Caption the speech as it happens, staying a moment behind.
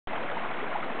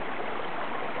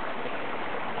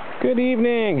Good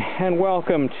evening and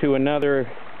welcome to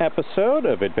another episode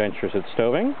of Adventures at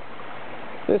Stoving.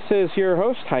 This is your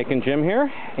host, Hikin' Jim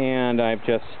here, and I've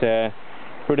just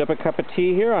brewed up a cup of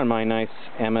tea here on my nice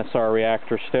MSR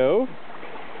Reactor stove.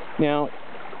 Now,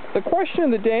 the question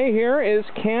of the day here is,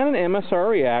 can an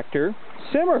MSR Reactor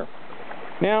simmer?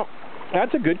 Now,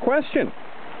 that's a good question.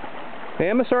 The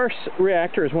MSR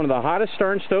Reactor is one of the hottest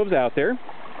darn stoves out there.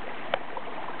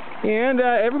 And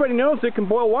everybody knows it can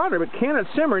boil water, but can it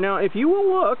simmer? Now, if you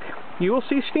will look, you will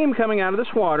see steam coming out of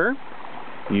this water.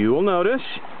 You will notice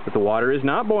that the water is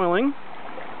not boiling,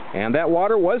 and that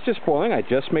water was just boiling. I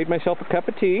just made myself a cup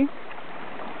of tea.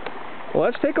 Well,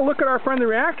 let's take a look at our friend the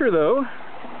reactor, though.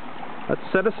 Let's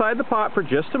set aside the pot for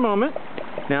just a moment.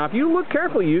 Now, if you look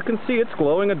carefully, you can see it's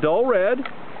glowing a dull red,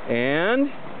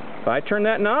 and if I turn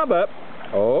that knob up,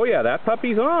 oh yeah, that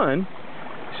puppy's on.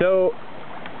 So,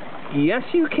 yes,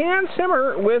 you can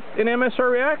simmer with an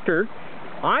MSR reactor.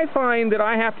 I find that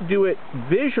I have to do it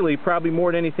visually probably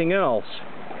more than anything else.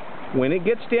 When it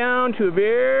gets down to a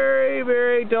very,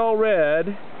 very dull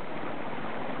red,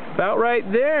 about right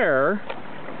there,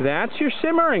 that's your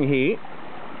simmering heat.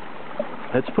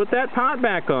 Let's put that pot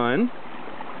back on.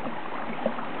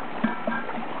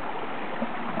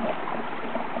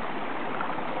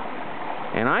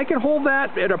 And I can hold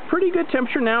that at a pretty good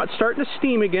temperature now. It's starting to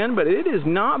steam again, but it is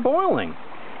not boiling.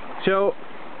 So,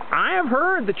 I have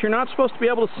heard that you're not supposed to be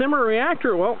able to simmer a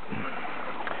reactor. Well,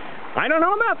 I don't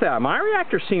know about that. My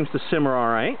reactor seems to simmer all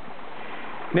right.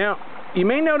 Now, you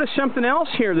may notice something else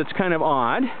here that's kind of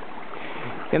odd,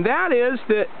 and that is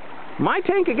that my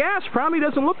tank of gas probably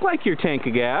doesn't look like your tank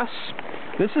of gas.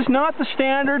 This is not the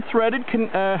standard threaded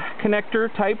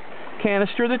connector type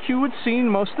canister that you would see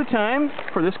most of the time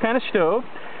for this kind of stove.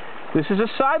 This is a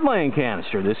side lane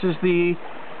canister. This is the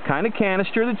kind of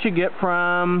canister that you get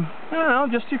from, I don't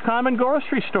know, just your common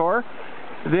grocery store.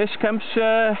 This comes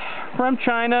from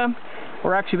China,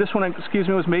 or actually this one, excuse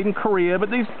me, was made in Korea,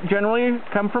 but these generally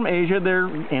come from Asia. They're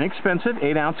inexpensive,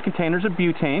 8-ounce containers of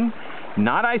butane,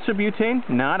 not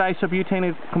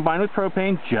isobutane, combined with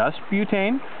propane, just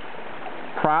butane.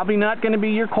 Probably not going to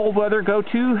be your cold weather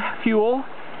go-to fuel,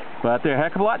 but they're a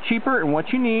heck of a lot cheaper, and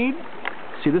what you need,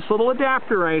 see this little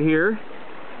adapter right here,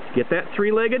 get that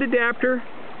 3-legged adapter,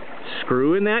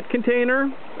 screw in that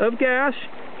container of gas,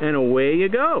 and away you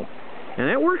go. And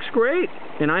that works great,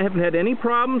 and I haven't had any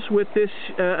problems with this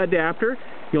adapter.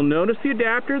 You'll notice the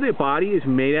adapter, the body is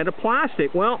made out of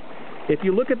plastic. Well, if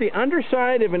you look at the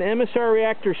underside of an MSR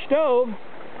reactor stove,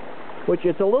 which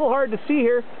it's a little hard to see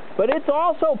here, but it's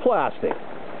also plastic.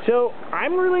 So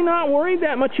I'm really not worried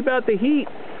that much about the heat.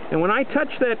 And when I touch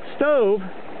that stove,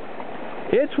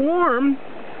 it's warm,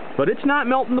 but it's not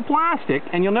melting the plastic.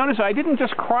 And you'll notice I didn't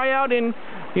just cry out in,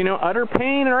 utter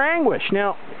pain or anguish.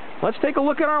 Now, let's take a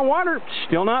look at our water.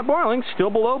 Still not boiling, still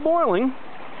below boiling.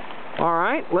 All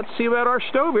right, let's see about our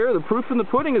stove here. The proof in the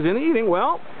pudding is in the eating.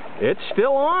 Well, it's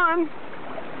still on.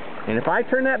 And if I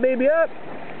turn that baby up,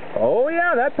 oh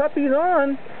yeah, that puppy's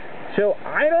on. So,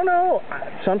 I don't know.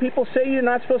 Some people say you're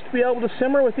not supposed to be able to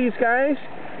simmer with these guys.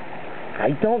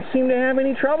 I don't seem to have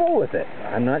any trouble with it.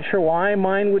 I'm not sure why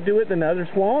mine would do it and others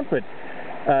won't, but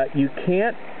you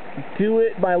can't do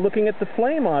it by looking at the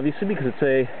flame, obviously, because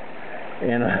it's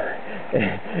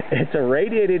it's a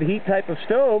radiated heat type of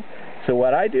stove. So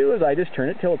what I do is I just turn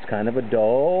it till it's kind of a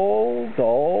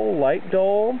light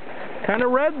dull, kind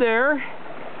of red there.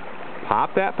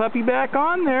 Pop that puppy back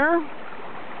on there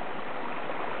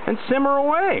and simmer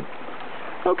away.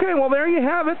 Okay, well there you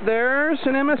have it. There's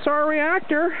an MSR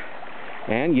reactor.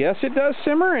 And yes, it does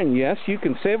simmer, and yes, you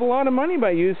can save a lot of money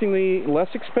by using the less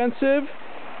expensive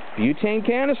butane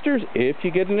canisters if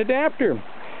you get an adapter.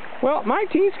 Well, my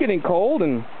tea's getting cold,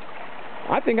 and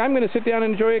I think I'm going to sit down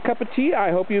and enjoy a cup of tea.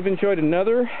 I hope you've enjoyed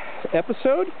another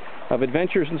episode of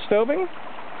Adventures in Stoving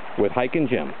with Hikin'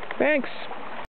 Jim. Thanks.